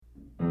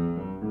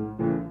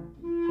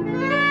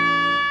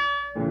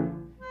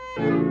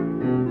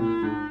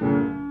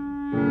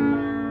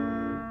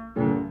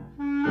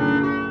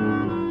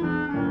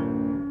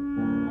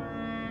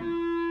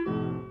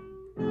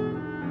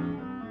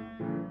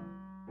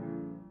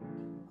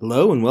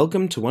Hello and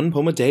welcome to One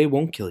Poem a Day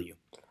Won't Kill You,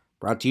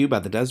 brought to you by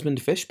the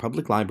Desmond Fish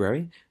Public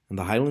Library and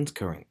the Highlands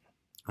Current.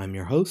 I'm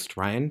your host,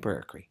 Ryan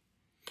Burkry.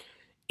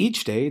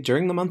 Each day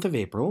during the month of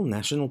April,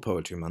 National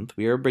Poetry Month,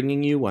 we are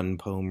bringing you one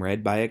poem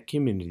read by a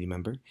community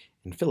member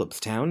in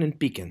Phillipstown and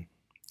Beacon.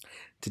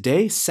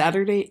 Today,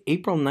 Saturday,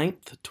 April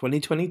 9th,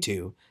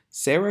 2022,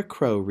 Sarah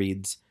Crow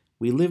reads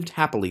We Lived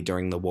Happily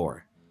During the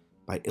War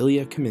by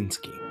Ilya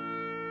Kaminsky.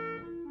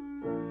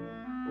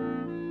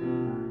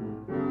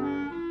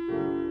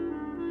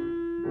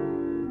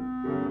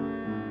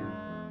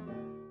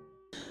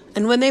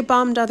 And when they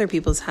bombed other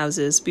people's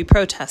houses, we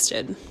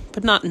protested,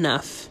 but not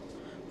enough.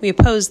 We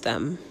opposed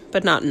them,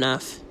 but not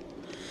enough.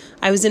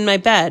 I was in my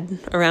bed.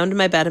 Around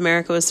my bed,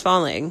 America was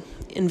falling.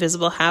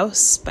 Invisible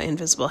house by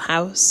invisible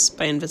house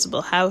by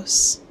invisible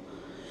house.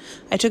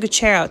 I took a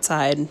chair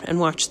outside and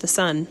watched the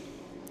sun.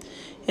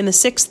 In the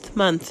 6th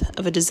month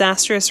of a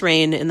disastrous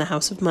reign in the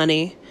house of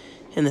money,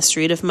 in the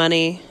street of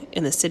money,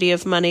 in the city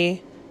of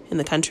money, in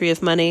the country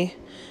of money,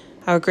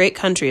 our great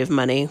country of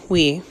money,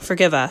 we,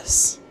 forgive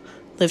us,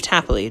 lived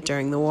happily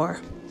during the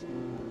war.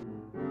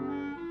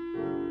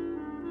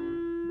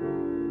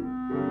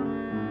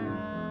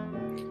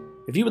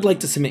 If you would like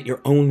to submit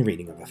your own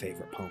reading of a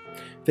favorite poem,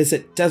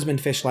 visit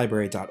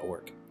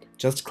DesmondFishLibrary.org.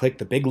 Just click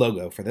the big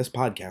logo for this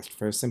podcast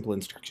for simple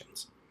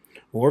instructions.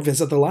 Or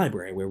visit the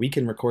library where we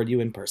can record you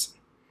in person.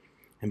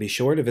 And be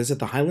sure to visit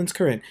the Highlands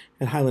Current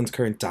at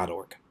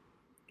highlandscurrent.org.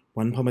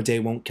 One Poem a Day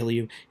Won't Kill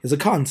You is a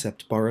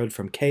concept borrowed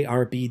from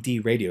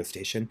KRBD radio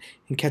station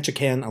in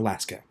Ketchikan,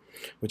 Alaska,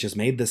 which has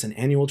made this an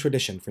annual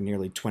tradition for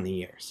nearly 20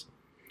 years.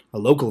 A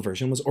local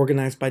version was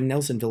organized by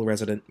Nelsonville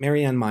resident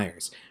Marianne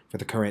Myers for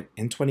the Current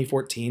in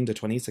 2014 to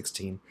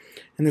 2016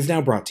 and is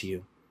now brought to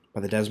you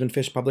by the Desmond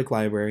Fish Public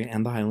Library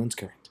and the Highlands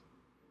Current.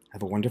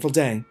 Have a wonderful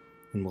day,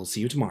 and we'll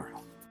see you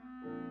tomorrow.